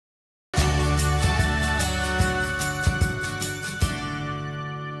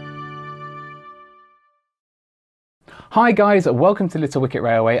Hi guys, welcome to Little Wicket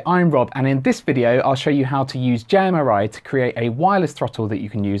Railway. I'm Rob, and in this video I'll show you how to use JMRI to create a wireless throttle that you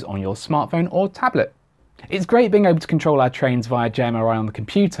can use on your smartphone or tablet. It's great being able to control our trains via JMRI on the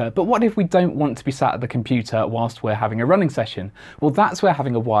computer, but what if we don't want to be sat at the computer whilst we're having a running session? Well, that's where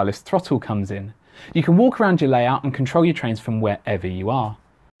having a wireless throttle comes in. You can walk around your layout and control your trains from wherever you are.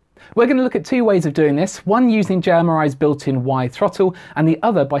 We're going to look at two ways of doing this, one using JMRI's built-in WiThrottle and the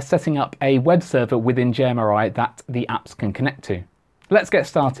other by setting up a web server within JMRI that the apps can connect to. Let's get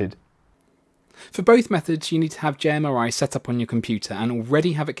started. For both methods you need to have JMRI set up on your computer and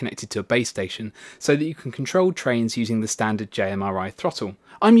already have it connected to a base station so that you can control trains using the standard JMRI throttle.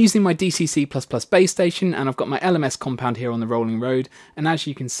 I'm using my DCC++ base station and I've got my LMS compound here on the rolling road, and as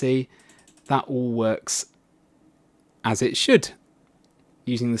you can see that all works as it should,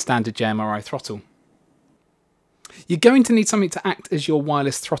 using the standard JMRI throttle. You're going to need something to act as your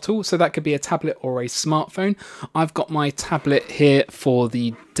wireless throttle, so that could be a tablet or a smartphone. I've got my tablet here for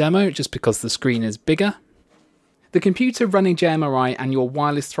the demo just because the screen is bigger. The computer running JMRI and your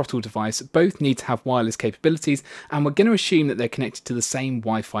wireless throttle device both need to have wireless capabilities, and we're going to assume that they're connected to the same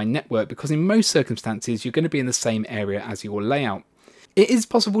Wi-Fi network because in most circumstances you're going to be in the same area as your layout. It is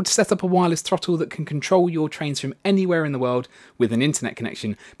possible to set up a wireless throttle that can control your trains from anywhere in the world with an internet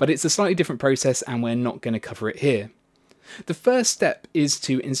connection, but it's a slightly different process and we're not going to cover it here. The first step is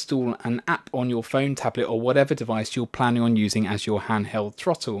to install an app on your phone, tablet or whatever device you're planning on using as your handheld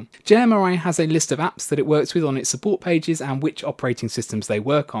throttle. JMRI has a list of apps that it works with on its support pages and which operating systems they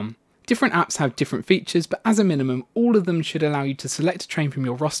work on. Different apps have different features, but as a minimum all of them should allow you to select a train from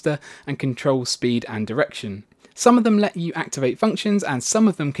your roster and control speed and direction. Some of them let you activate functions, and some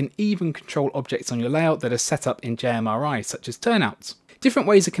of them can even control objects on your layout that are set up in JMRI, such as turnouts. Different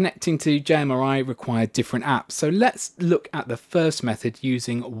ways of connecting to JMRI require different apps, so let's look at the first method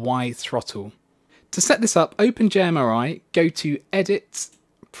using WiThrottle. To set this up, open JMRI, go to Edit,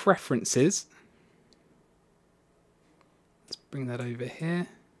 Preferences. Let's bring that over here.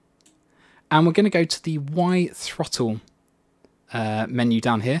 And we're going to go to the WiThrottle menu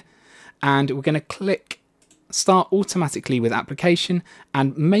down here, and we're going to click Start automatically with application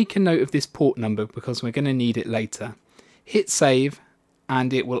and make a note of this port number because we're going to need it later. Hit save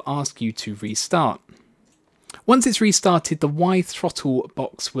and it will ask you to restart. Once it's restarted, the WiThrottle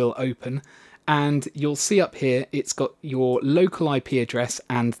box will open and you'll see up here it's got your local IP address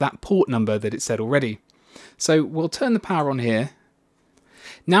and that port number that it said already. So we'll turn the power on here.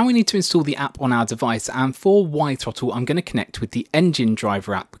 Now we need to install the app on our device, and for WiThrottle I'm going to connect with the engine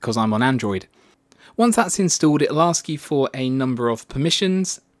driver app because I'm on Android. Once that's installed, it'll ask you for a number of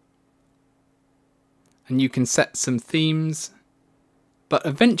permissions and you can set some themes, but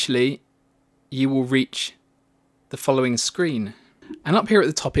eventually you will reach the following screen. And up here at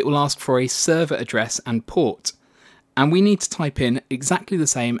the top it will ask for a server address and port, and we need to type in exactly the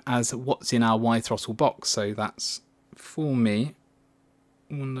same as what's in our WiThrottle box. So that's for me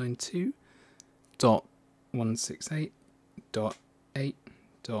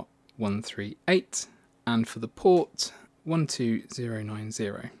 192.168.8.138 and for the port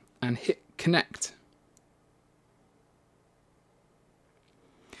 12090, and hit connect.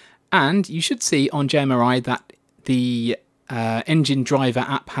 And you should see on JMRI that the engine driver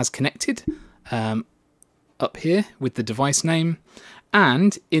app has connected up here with the device name,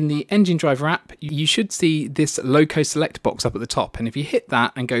 and in the engine driver app you should see this loco select box up at the top, and if you hit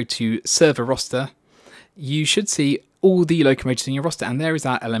that and go to server roster you should see all the locomotives in your roster, and there is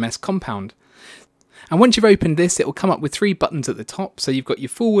our LMS compound. And once you've opened this, it will come up with three buttons at the top. So you've got your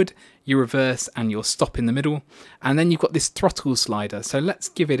forward, your reverse and your stop in the middle, and then you've got this throttle slider. So let's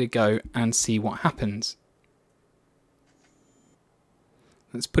give it a go and see what happens.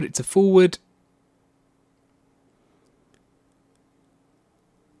 Let's put it to forward.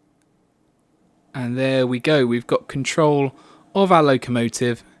 And there we go, we've got control of our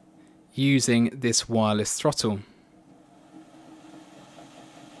locomotive using this wireless throttle.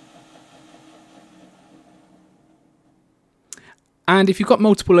 And if you've got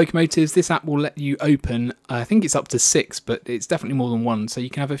multiple locomotives, this app will let you open, I think it's up to 6, but it's definitely more than one, so you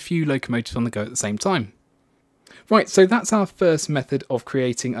can have a few locomotives on the go at the same time. Right, so that's our first method of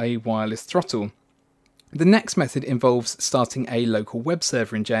creating a wireless throttle. The next method involves starting a local web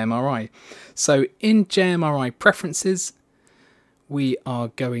server in JMRI. So in JMRI Preferences, we are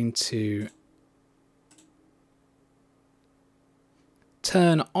going to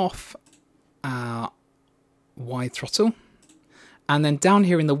turn off our WiThrottle, and then down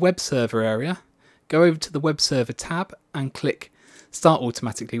here in the web server area, go over to the web server tab and click Start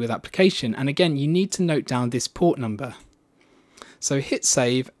automatically with application. And again, you need to note down this port number. So hit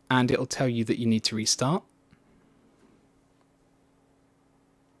save and it'll tell you that you need to restart.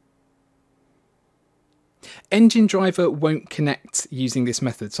 Engine Driver won't connect using this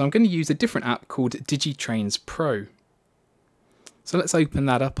method, so I'm going to use a different app called Digi Trains Pro. So let's open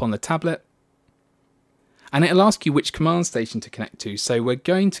that up on the tablet. And it'll ask you which command station to connect to, so we're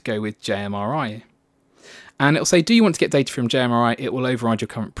going to go with JMRI. And it'll say, do you want to get data from JMRI? It will override your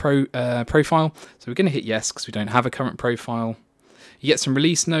current profile. So we're going to hit yes, because we don't have a current profile. You get some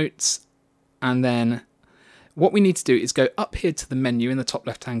release notes, and then what we need to do is go up here to the menu in the top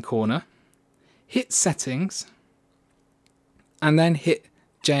left-hand corner, hit Settings, and then hit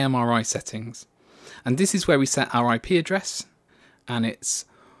JMRI Settings. And this is where we set our IP address, and it's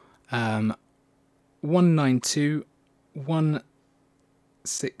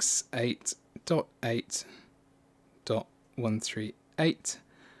 192.168.8.138,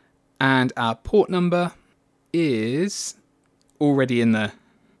 and our port number is already in there.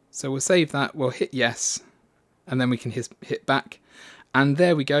 So we'll save that, we'll hit yes, and then we can hit back. And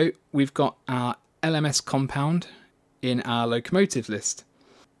there we go, we've got our LMS compound in our locomotive list.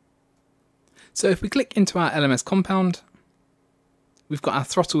 So if we click into our LMS compound, we've got our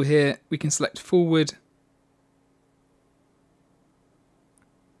throttle here, we can select forward.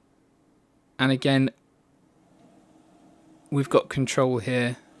 And again, we've got control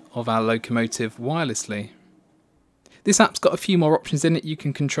here of our locomotive wirelessly. This app's got a few more options in it. You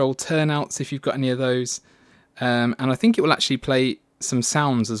can control turnouts if you've got any of those. And I think it will actually play some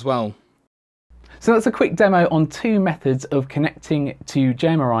sounds as well. So that's a quick demo on two methods of connecting to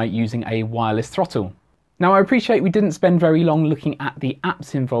JMRI using a wireless throttle. Now, I appreciate we didn't spend very long looking at the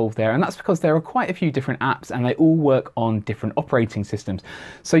apps involved there, and that's because there are quite a few different apps and they all work on different operating systems.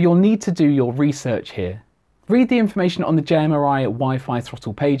 So you'll need to do your research here. Read the information on the JMRI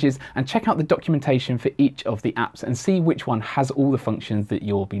WiThrottle pages and check out the documentation for each of the apps and see which one has all the functions that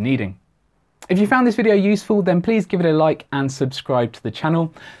you'll be needing. If you found this video useful, then please give it a like and subscribe to the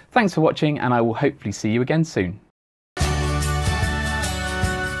channel. Thanks for watching, and I will hopefully see you again soon.